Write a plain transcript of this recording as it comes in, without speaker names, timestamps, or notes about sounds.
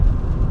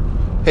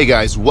Hey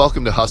guys,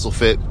 welcome to Hustle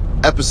Fit,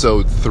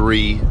 episode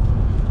 3.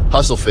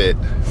 Hustle Fit,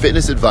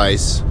 fitness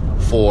advice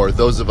for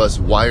those of us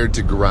wired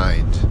to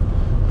grind.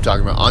 I'm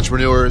talking about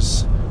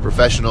entrepreneurs,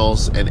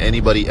 professionals, and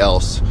anybody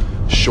else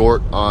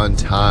short on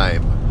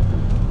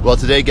time. Well,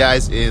 today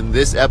guys, in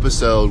this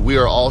episode, we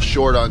are all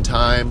short on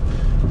time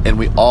and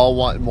we all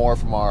want more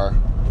from our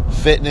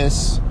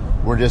fitness.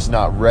 We're just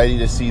not ready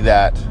to see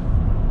that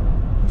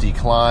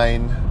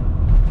decline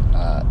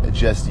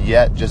just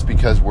yet, just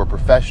because we're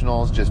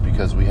professionals, just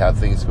because we have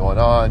things going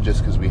on, just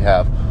because we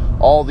have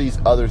all these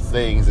other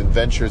things and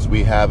ventures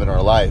we have in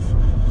our life.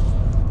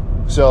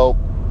 So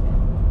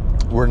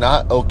we're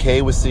not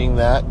okay with seeing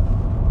that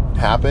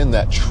happen,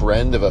 that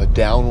trend of a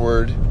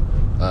downward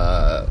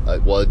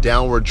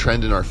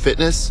trend in our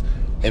fitness,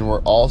 and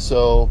we're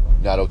also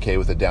not okay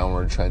with a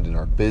downward trend in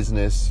our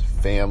business,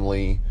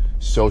 family,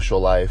 social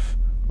life,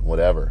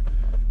 whatever.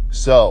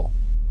 So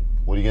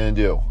what are you going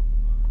to do?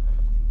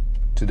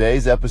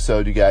 Today's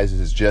episode, you guys,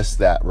 is just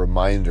that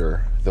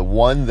reminder, the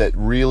one that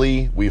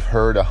really we've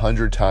heard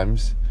 100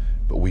 times,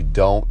 but we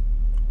don't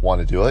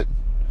want to do it.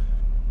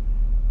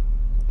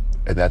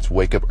 And that's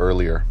wake up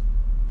earlier.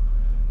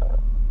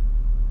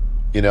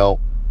 You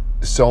know,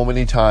 so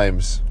many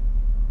times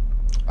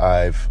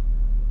I've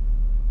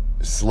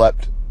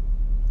slept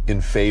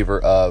in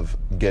favor of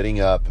getting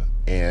up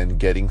and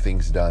getting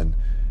things done.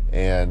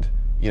 And,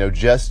 you know,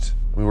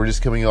 we're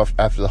just coming off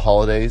after the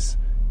holidays.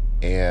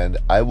 And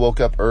I woke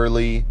up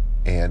early,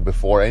 and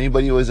before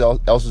anybody else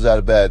was out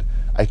of bed,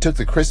 I took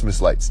the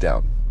Christmas lights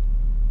down.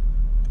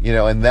 You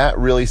know, and that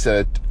really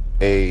set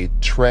a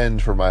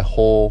trend for my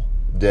whole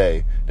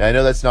day. Now, I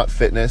know that's not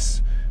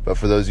fitness, but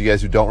for those of you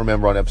guys who don't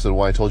remember on episode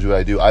 1, I told you what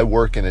I do. I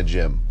work in a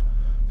gym.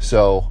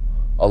 So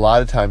a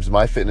lot of times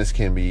my fitness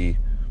can be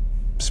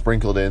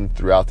sprinkled in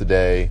throughout the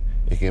day.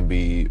 It can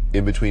be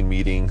in between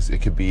meetings.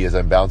 It could be as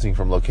I'm bouncing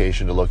from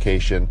location to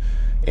location,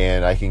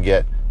 and I can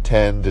get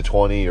 10 to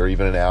 20 or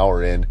even an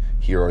hour in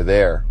here or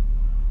there,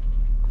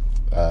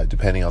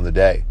 depending on the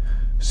day.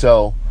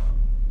 So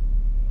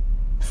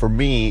for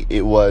me,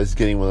 it was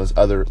getting one of those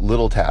other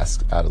little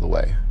tasks out of the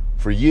way.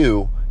 For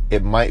you,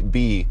 it might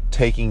be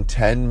taking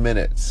 10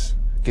 minutes,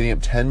 getting up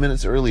 10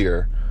 minutes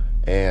earlier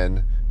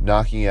and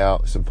knocking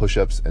out some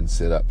push-ups and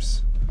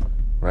sit-ups,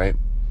 right?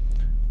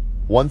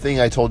 One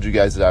thing I told you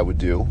guys that I would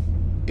do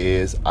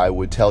is I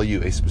would tell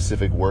you a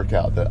specific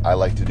workout that I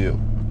like to do.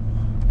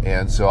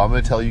 And so I'm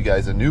going to tell you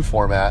guys a new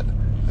format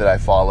that I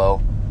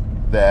follow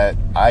that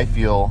I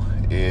feel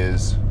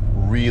is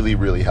really,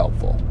 really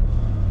helpful.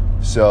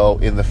 So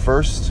in the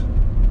first,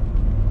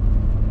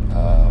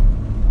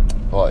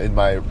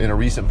 in a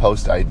recent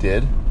post I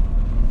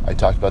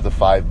talked about the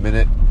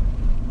 5-minute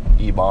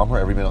EMOM, or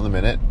every minute on the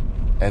minute.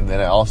 And then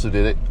I also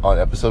did it on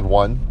episode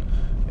 1.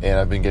 And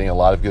I've been getting a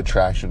lot of good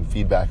traction,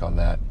 feedback on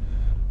that.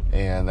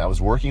 And I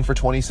was working for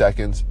 20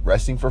 seconds,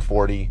 resting for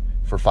 40,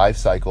 for 5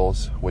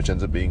 cycles, which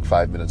ends up being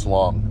 5 minutes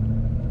long.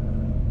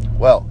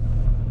 Well,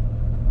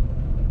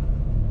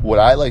 what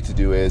I like to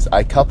do is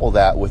I couple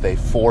that with a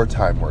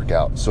 4-time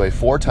workout. So a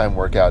 4-time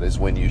workout is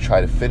when you try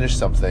to finish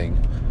something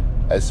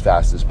as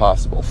fast as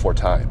possible, 4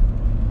 times.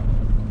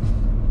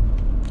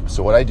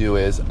 So what I do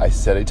is I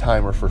set a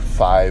timer for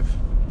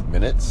 5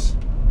 minutes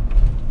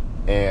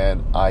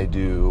and I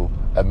do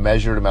a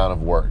measured amount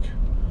of work.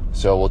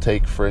 So we'll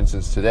take, for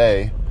instance,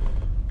 today,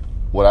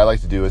 what I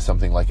like to do is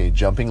something like a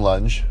jumping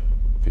lunge.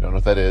 If you don't know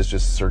what that is,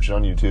 just search it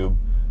on YouTube.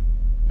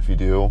 If you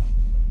do,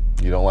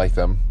 you don't like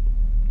them.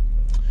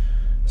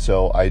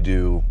 So I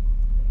do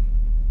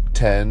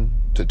 10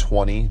 to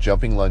 20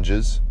 jumping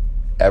lunges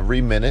every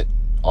minute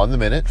on the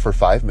minute for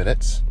 5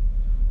 minutes.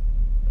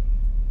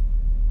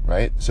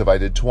 Right? So if I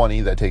did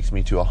 20, that takes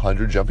me to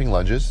 100 jumping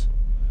lunges.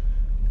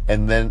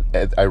 And then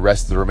I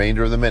rest the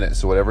remainder of the minute.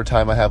 So whatever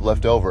time I have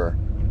left over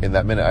in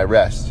that minute, I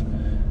rest.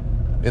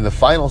 In the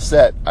final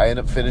set, I end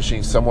up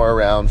finishing somewhere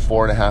around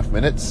 4.5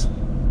 minutes.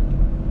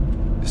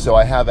 So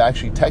I have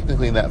actually,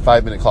 technically in that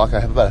 5-minute clock,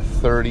 I have about a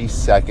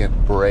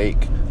 30-second break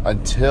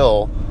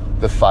until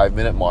the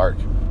 5-minute mark.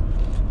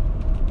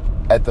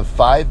 At the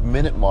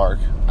 5-minute mark,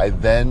 I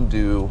then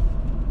do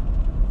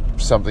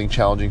something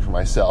challenging for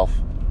myself,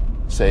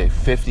 say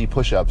 50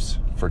 push-ups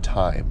for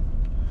time.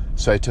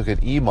 So I took an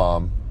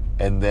EMOM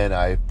and then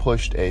I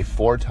pushed a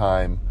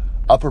 4-time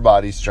upper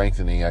body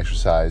strengthening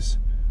exercise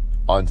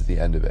onto the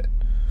end of it.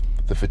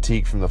 The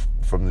fatigue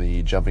from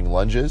the jumping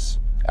lunges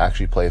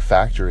actually play a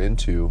factor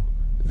into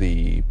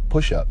the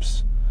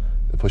push-ups.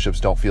 The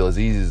push-ups don't feel as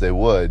easy as they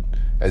would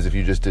as if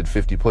you just did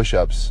 50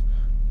 push-ups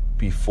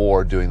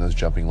before doing those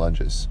jumping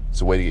lunges.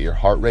 It's a way to get your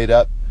heart rate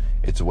up.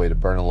 It's a way to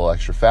burn a little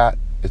extra fat.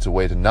 It's a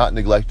way to not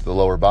neglect the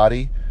lower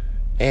body.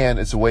 And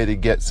it's a way to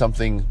get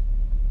something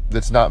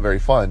that's not very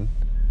fun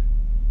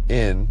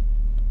in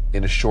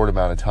a short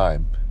amount of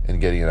time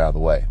and getting it out of the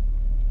way.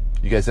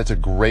 You guys, that's a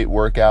great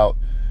workout.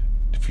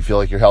 If you feel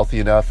like you're healthy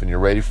enough and you're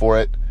ready for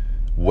it,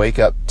 wake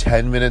up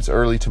 10 minutes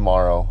early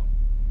tomorrow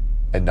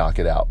and knock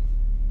it out.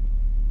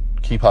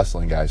 Keep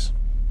hustling, guys.